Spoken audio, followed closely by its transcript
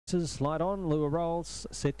races. Light on, lure rolls,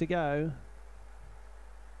 set to go.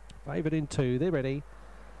 Favourite in 2, they're ready.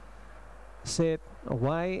 Set,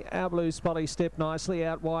 away. Our Blue Spolly step nicely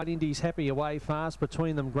out wide. Indy's Happy away fast.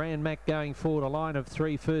 Between them, Grand Mac going forward. A line of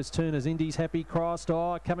 3 first turners. Indy's Happy crossed.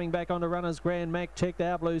 Oh, coming back onto runners. Grand Mac checked.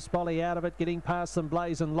 Our Blue Spolly out of it. Getting past them,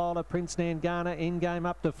 Blaze and Lola. Prince Nangana in game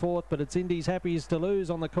up to 4th. But it's Indy's Happy's to lose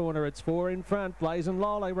on the corner. It's 4 in front. Blaze and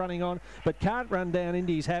Lola running on. But can't run down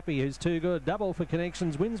Indy's Happy, who's too good. Double for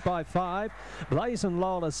Connections. Wins by 5. Blaze and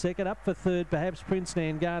Lola second. Up for 3rd. Perhaps Prince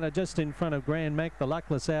Nangana just in front of Grand Mac. The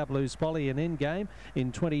luckless Our Blue Spolly in end game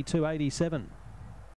in 22.87.